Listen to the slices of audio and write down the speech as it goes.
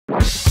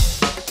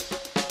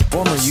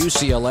Former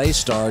UCLA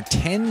star,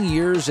 10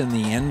 years in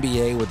the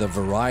NBA with a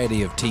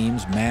variety of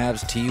teams: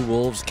 Mavs,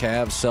 T-Wolves,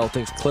 Cavs,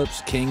 Celtics,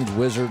 Clips, Kings,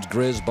 Wizards,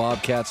 Grizz,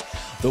 Bobcats.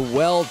 The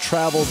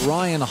well-traveled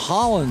Ryan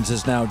Hollins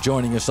is now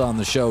joining us on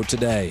the show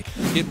today.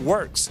 It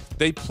works.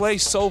 They play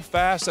so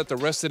fast that the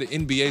rest of the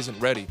NBA isn't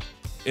ready.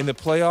 In the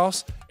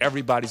playoffs,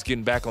 everybody's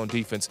getting back on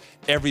defense.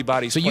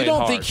 Everybody's playing hard. So you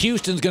don't think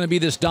Houston's going to be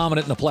this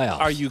dominant in the playoffs?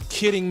 Are you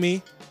kidding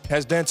me?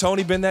 Has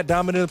D'Antoni been that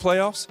dominant in the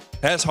playoffs?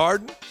 Has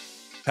Harden?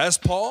 Has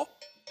Paul?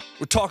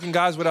 We're talking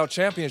guys without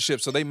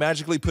championships, so they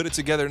magically put it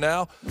together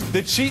now.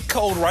 The cheat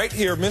code right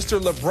here, Mr.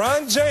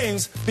 LeBron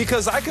James,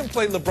 because I can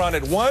play LeBron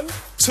at 1,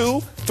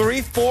 2,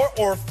 3, 4,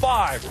 or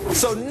 5.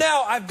 So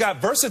now I've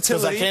got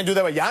versatility. Because I can't do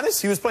that with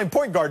Giannis? He was playing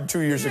point guard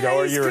 2 years ago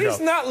or a year ago. He's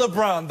not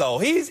LeBron, though.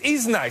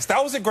 He's nice.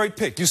 That was a great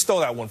pick. You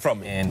stole that one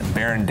from me. And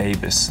Baron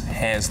Davis,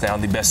 hands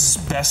down, the best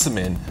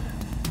specimen.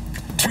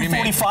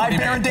 245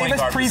 Baron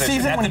Davis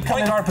preseason? At the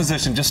point guard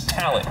position, just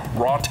talent,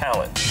 raw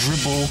talent.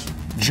 Dribble,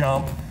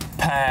 jump,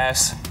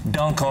 pass,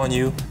 dunk on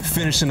you,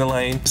 finish in the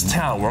lane. It's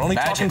talent. We're only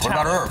talking talent.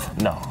 What about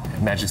Irv? No.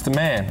 Magic's the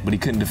man, but he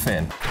couldn't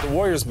defend. The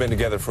Warriors been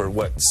together for,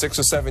 what, 6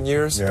 or 7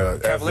 years? Yeah,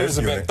 Cavaliers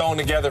have been thrown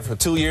together for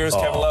 2 years.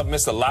 Kevin Love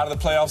missed a lot of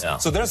the playoffs. Yeah.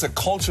 So there's a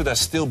culture that's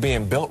still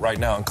being built right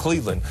now in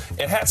Cleveland.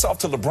 And hats off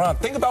to LeBron.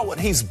 Think about what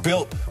he's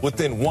built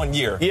within 1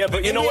 year. Yeah,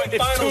 but you know what?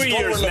 It's 2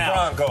 years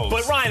now.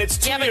 But Ryan, it's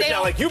 2 years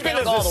now. Like, you've been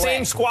in the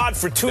same squad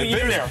for 2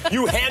 years.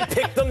 You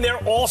handpicked them.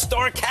 They're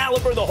all-star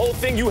caliber, the whole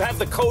thing. You have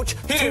the coach.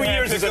 2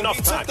 years is enough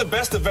time. He took the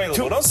best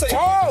available. Don't say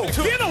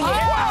get him.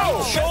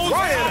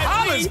 Ryan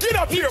Hollins, get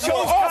up here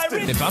more often.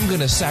 If I'm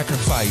going to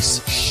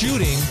sacrifice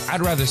shooting,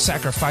 I'd rather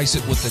sacrifice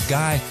it with the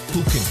guy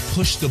who can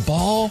push the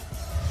ball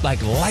like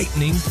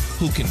lightning,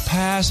 who can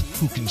pass,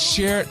 who can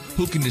share it,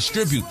 who can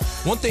distribute.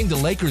 One thing the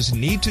Lakers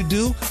need to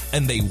do,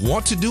 and they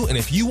want to do, and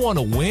if you want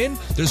to win,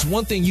 there's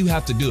one thing you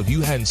have to do. If you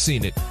hadn't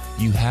seen it,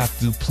 you have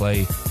to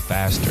play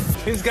faster.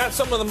 He's got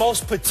some of the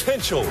most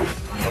potential.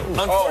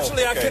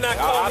 Unfortunately, I cannot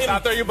call him. I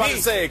thought you were about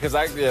to say it, because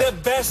the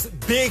best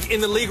big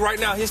in the league right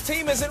now. His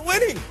team isn't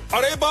winning.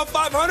 Are they above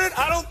 500?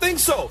 I don't think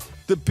so.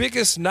 The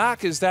biggest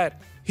knock is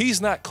that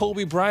he's not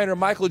Kobe Bryant or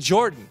Michael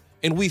Jordan,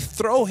 and we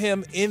throw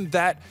him in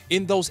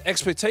those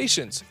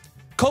expectations.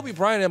 Kobe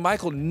Bryant and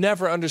Michael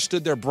never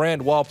understood their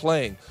brand while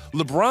playing.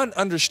 LeBron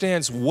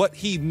understands what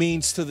he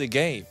means to the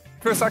game.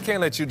 Chris, I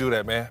can't let you do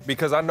that, man,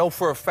 because I know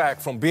for a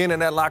fact from being in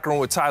that locker room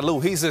with Ty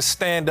Lue, he's a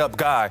stand-up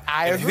guy.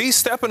 If he's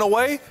stepping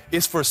away,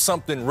 it's for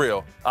something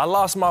real. I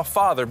lost my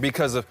father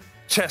because of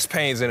chest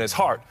pains in his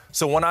heart.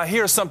 So when I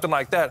hear something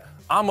like that,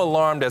 I'm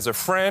alarmed as a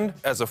friend,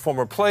 as a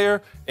former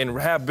player, and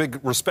have big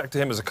respect to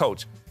him as a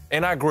coach.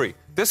 And I agree.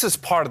 This is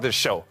part of the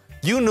show.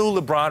 You knew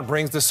LeBron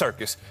brings the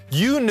circus.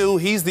 You knew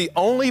he's the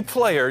only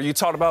player. You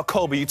talked about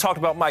Kobe. You talked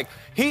about Mike.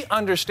 He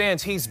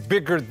understands he's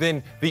bigger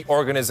than the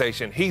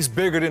organization. He's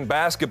bigger than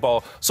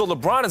basketball. So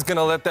LeBron is going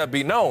to let that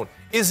be known.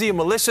 Is he a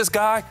malicious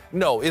guy?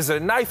 No. Is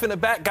it a knife in the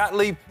back,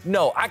 Gottlieb?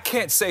 No. I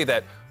can't say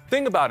that.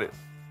 Think about it.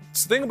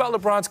 Think about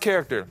LeBron's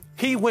character.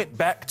 He went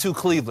back to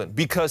Cleveland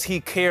because he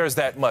cares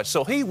that much.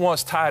 So he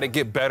wants Ty to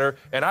get better,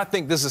 and I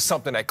think this is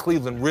something that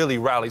Cleveland really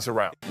rallies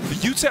around. The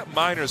UTEP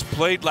Miners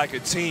played like a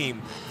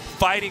team,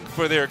 fighting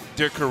for their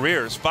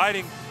careers,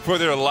 fighting for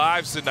their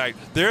lives tonight.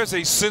 There's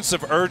a sense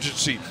of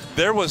urgency.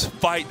 There was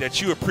fight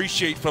that you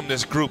appreciate from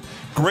this group.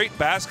 Great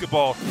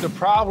basketball. The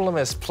problem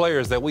as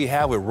players that we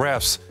have with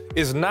refs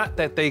is not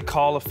that they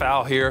call a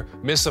foul here,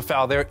 miss a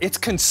foul there. It's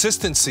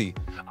consistency.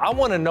 I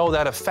want to know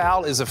that a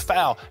foul is a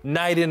foul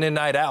night in and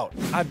night out.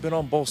 I've been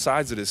on both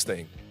sides of this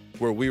thing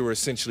where we were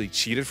essentially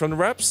cheated from the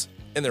refs,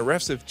 and the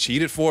refs have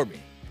cheated for me.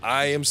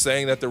 I am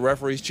saying that the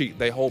referees cheat.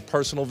 They hold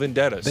personal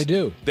vendettas. They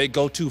do. They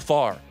go too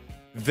far.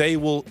 They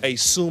will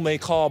assume a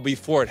call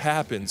before it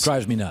happens.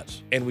 Drives me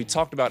nuts. And we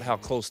talked about how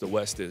close the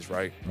West is,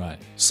 right? Right.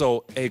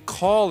 So a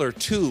call or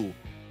two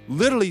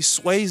literally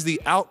sways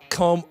the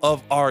outcome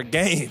of our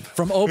game.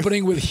 From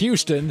opening with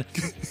Houston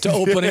to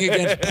opening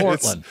against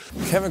Portland.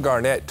 Kevin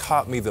Garnett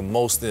taught me the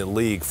most in the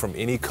league from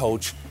any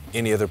coach,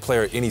 any other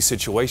player, any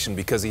situation,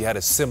 because he had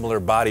a similar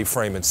body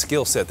frame and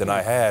skill set than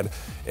I had,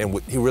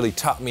 and he really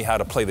taught me how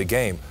to play the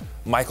game.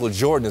 Michael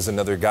Jordan is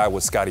another guy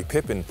with Scottie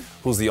Pippen,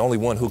 who's the only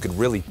one who could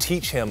really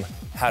teach him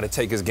how to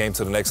take his game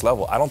to the next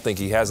level. I don't think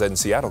he has that in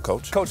Seattle,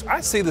 Coach. Coach,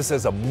 I see this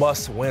as a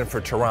must-win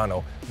for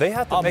Toronto. They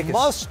have to make a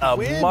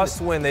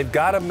must-win. They've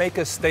got to make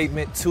a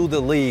statement to the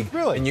league.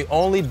 Really? And you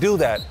only do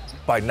that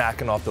by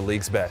knocking off the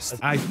league's best.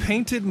 I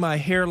painted my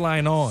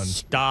hairline on.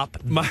 Stop.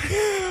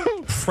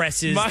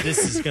 Presses.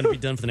 This is going to be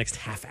done for the next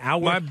half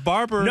hour. My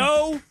barber.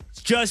 No,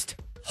 just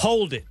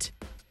hold it.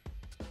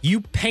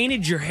 You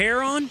painted your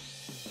hair on?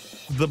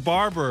 The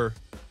barber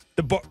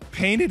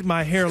painted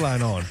my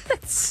hairline on.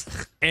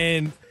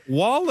 And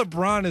while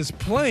LeBron is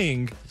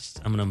playing,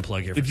 I'm going to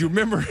unplug here. If you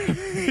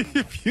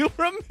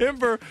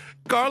remember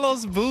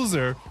Carlos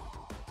Boozer,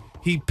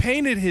 he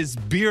painted his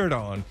beard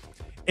on,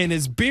 and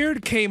his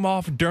beard came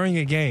off during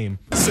a game.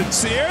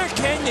 Sierra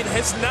Canyon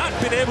has not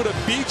been able to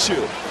beat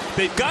you.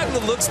 They've gotten the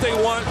looks they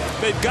want.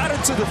 They've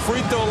gotten to the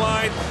free throw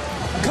line.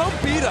 Come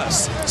beat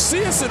us.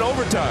 See us in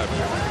overtime.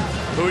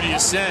 Who do you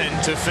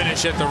send to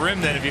finish at the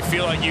rim then if you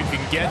feel like you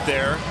can get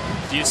there?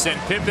 Do you send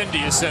Pippen? Do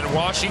you send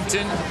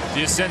Washington? Do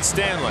you send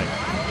Stanley?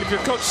 If you're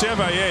Coach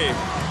Chevalier,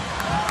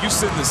 you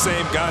send the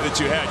same guy that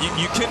you had.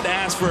 You couldn't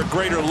ask for a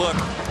greater look.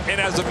 And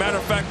as a matter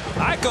of fact,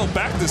 I go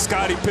back to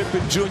Scottie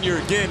Pippen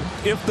Jr. again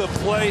if the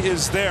play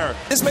is there.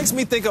 This makes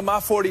me think of my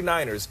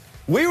 49ers.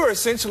 We were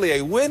essentially a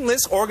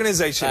winless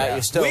organization.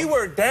 We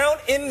were down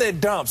in the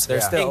dumps.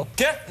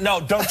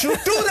 No, don't you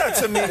do that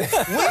to me.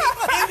 We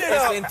ended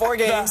up in 4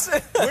 games.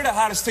 We're the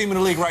hottest team in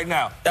the league right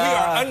now. We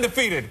are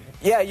undefeated.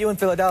 Yeah, you in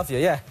Philadelphia,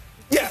 yeah.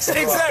 Yes,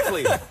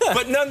 exactly.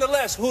 But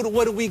nonetheless,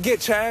 what do we get,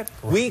 Chad?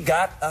 We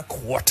got a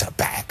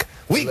quarterback.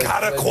 We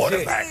got a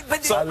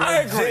quarterback. So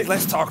I agree.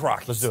 Let's talk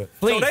Rockets. Let's do it.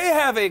 So they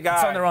have a guy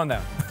it's on the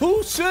rundown.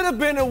 who should have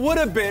been and would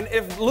have been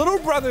if little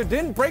brother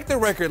didn't break the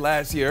record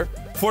last year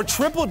for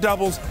triple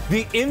doubles,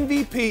 the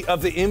MVP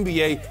of the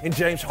NBA in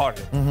James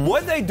Harden.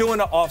 What they do in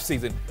the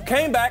offseason?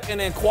 Came back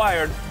and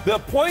acquired the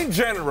point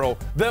general,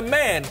 the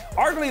man,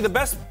 arguably the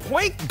best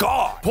point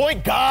guard.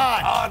 Point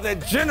guard. Of the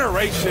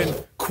generation,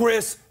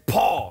 Chris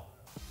Paul.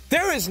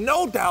 There is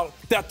no doubt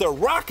that the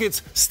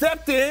Rockets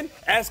stepped in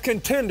as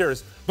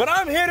contenders. But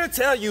I'm here to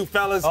tell you,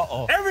 fellas,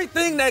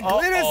 everything that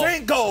glitters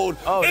ain't gold.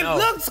 It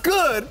looks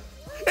good.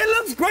 It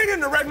looks great in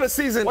the regular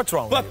season. What's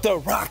wrong with you? the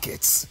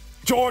Rockets,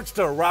 George,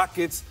 the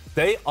Rockets,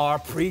 they are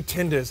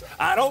pretenders.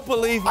 I don't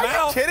believe Mal.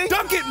 Are you kidding?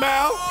 Dunk it,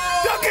 Mal.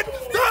 Dunk it.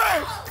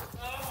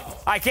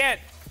 I can't.